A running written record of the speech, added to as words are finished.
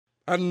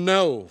And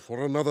now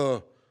for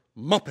another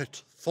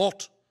Muppet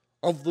Thought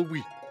of the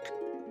Week.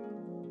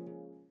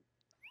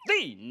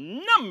 The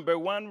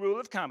 #1 rule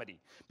of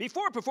comedy.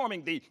 Before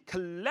performing the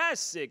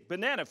classic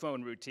banana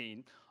phone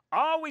routine,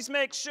 always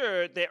make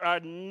sure there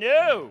are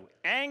no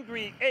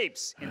angry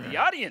apes in the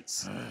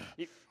audience.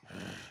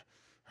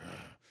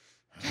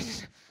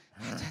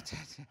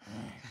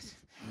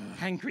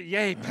 Angry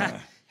ape.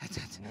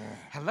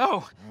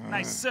 Hello,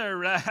 nice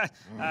sir.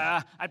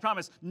 I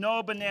promise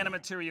no banana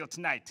material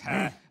tonight.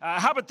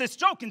 How about this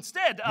joke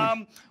instead?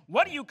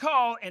 What do you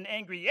call an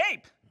angry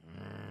ape?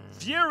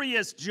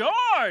 Furious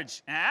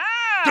George. Sorry,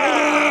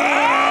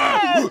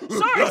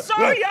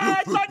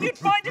 I thought you'd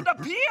find it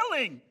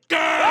appealing.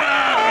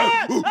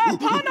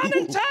 Pun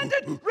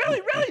unintended.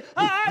 Really,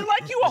 I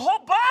like you a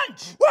whole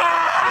bunch.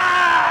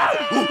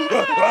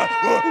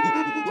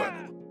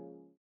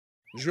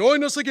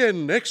 Join us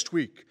again next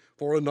week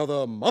for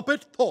another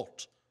Muppet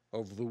Thought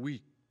of the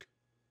Week.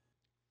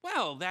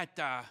 Well, that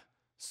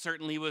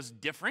certainly was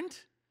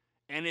different.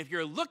 And if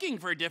you're looking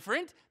for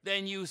different,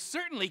 then you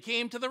certainly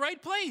came to the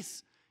right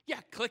place.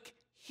 Yeah, click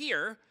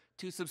here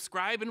to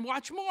subscribe and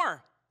watch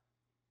more.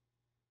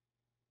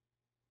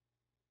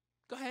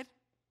 Go ahead.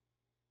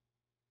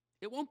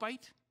 It won't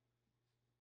bite.